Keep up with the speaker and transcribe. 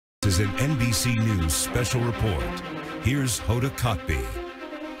This is an NBC News special report. Here's Hoda Kotb.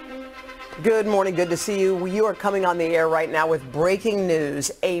 Good morning. Good to see you. You are coming on the air right now with breaking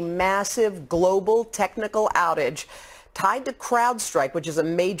news. A massive global technical outage tied to CrowdStrike, which is a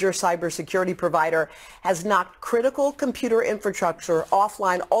major cybersecurity provider, has knocked critical computer infrastructure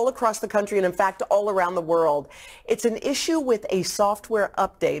offline all across the country and, in fact, all around the world. It's an issue with a software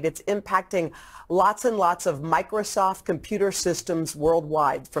update. It's impacting lots and lots of Microsoft computer systems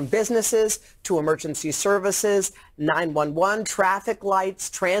worldwide, from businesses to emergency services, 911, traffic lights,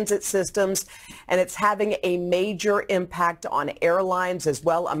 transit systems, and it's having a major impact on airlines as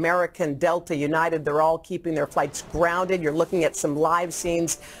well. American, Delta, United, they're all keeping their flights grounded. You're looking at some live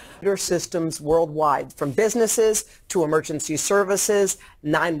scenes. Systems worldwide, from businesses to emergency services,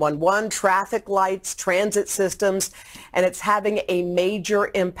 911, traffic lights, transit systems, and it's having a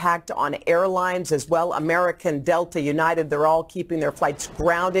major impact on airlines as well. American, Delta, United, they're all keeping their flights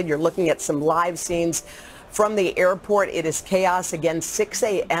grounded. You're looking at some live scenes from the airport. It is chaos again, 6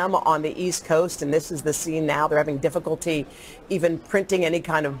 a.m. on the East Coast, and this is the scene now. They're having difficulty even printing any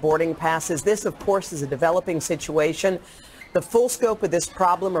kind of boarding passes. This, of course, is a developing situation. The full scope of this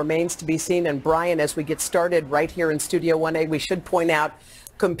problem remains to be seen. And Brian, as we get started right here in Studio 1A, we should point out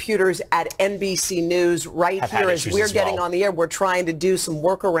computers at NBC News right here as we're getting on the air. We're trying to do some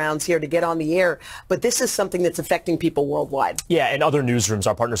workarounds here to get on the air, but this is something that's affecting people worldwide. Yeah, and other newsrooms,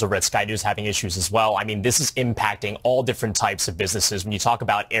 our partners over at Sky News, having issues as well. I mean, this is impacting all different types of businesses. When you talk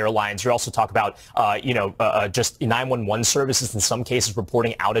about airlines, you also talk about, just 911 services, in some cases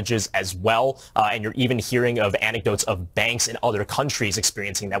reporting outages as well. And you're even hearing of anecdotes of banks in other countries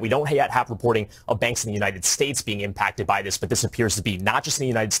experiencing that. We don't yet have reporting of banks in the United States being impacted by this, but this appears to be not just in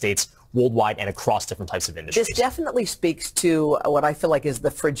the United States, worldwide and across different types of industries. This definitely speaks to what I feel like is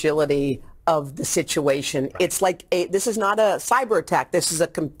the fragility of the situation. Right. It's like this is not a cyber attack. This is a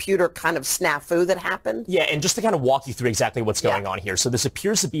computer kind of snafu that happened. Yeah, and just to kind of walk you through exactly what's going on here. So this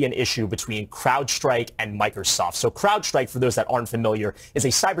appears to be an issue between CrowdStrike and Microsoft. So CrowdStrike, for those that aren't familiar, is a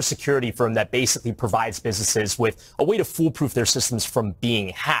cybersecurity firm that basically provides businesses with a way to foolproof their systems from being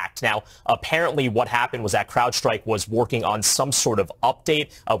hacked. Now, apparently what happened was that CrowdStrike was working on some sort of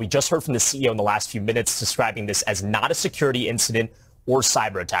update. We just heard from the CEO in the last few minutes describing this as not a security incident or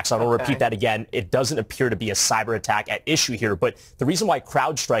cyber attacks. I don't repeat that again. It doesn't appear to be a cyber attack at issue here, but the reason why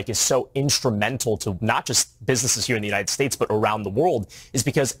CrowdStrike is so instrumental to not just businesses here in the United States, but around the world is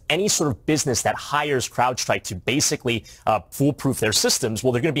because any sort of business that hires CrowdStrike to basically foolproof their systems,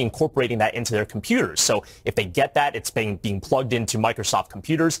 well, they're going to be incorporating that into their computers. So if they get that, it's being plugged into Microsoft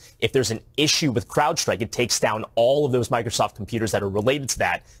computers. If there's an issue with CrowdStrike, it takes down all of those Microsoft computers that are related to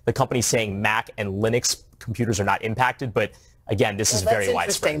that. The company's saying Mac and Linux computers are not impacted, but again, this is very widespread.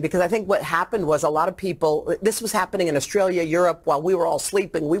 That's interesting, because I think what happened was a lot of people, this was happening in Australia, Europe, while we were all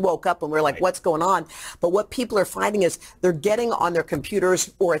sleeping. We woke up and we were like, what's going on? But what people are finding is they're getting on their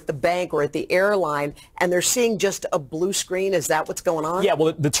computers or at the bank or at the airline, and they're seeing just a blue screen. Is that what's going on? Yeah,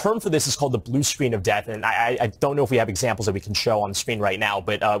 well, the term for this is called the blue screen of death, and I don't know if we have examples that we can show on the screen right now,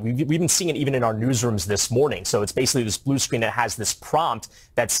 but we've been seeing it even in our newsrooms this morning. So it's basically this blue screen that has this prompt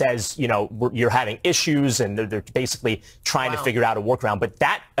that says, you know, you're having issues, and they're basically trying to figure out a workaround. But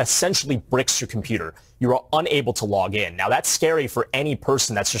that essentially bricks your computer. You're unable to log in. Now, that's scary for any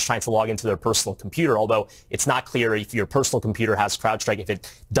person that's just trying to log into their personal computer, although it's not clear if your personal computer has CrowdStrike. If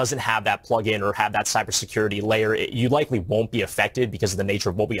it doesn't have that plugin or have that cybersecurity layer, you likely won't be affected because of the nature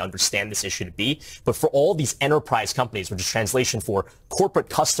of what we understand this issue to be. But for all these enterprise companies, which is translation for corporate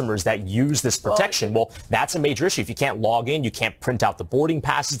customers that use this protection, well, that's a major issue. If you can't log in, you can't print out the boarding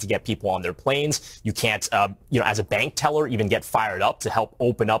passes to get people on their planes. You can't, as a bank teller, even get fired up to help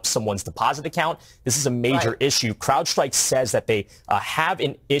open up someone's deposit account. This is a major issue. CrowdStrike says that they have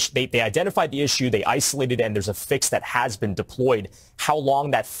an issue. They identified the issue, they isolated it, and there's a fix that has been deployed. How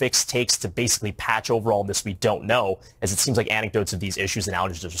long that fix takes to basically patch over all this, we don't know, as it seems like anecdotes of these issues and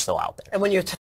outages are still out there. And when you're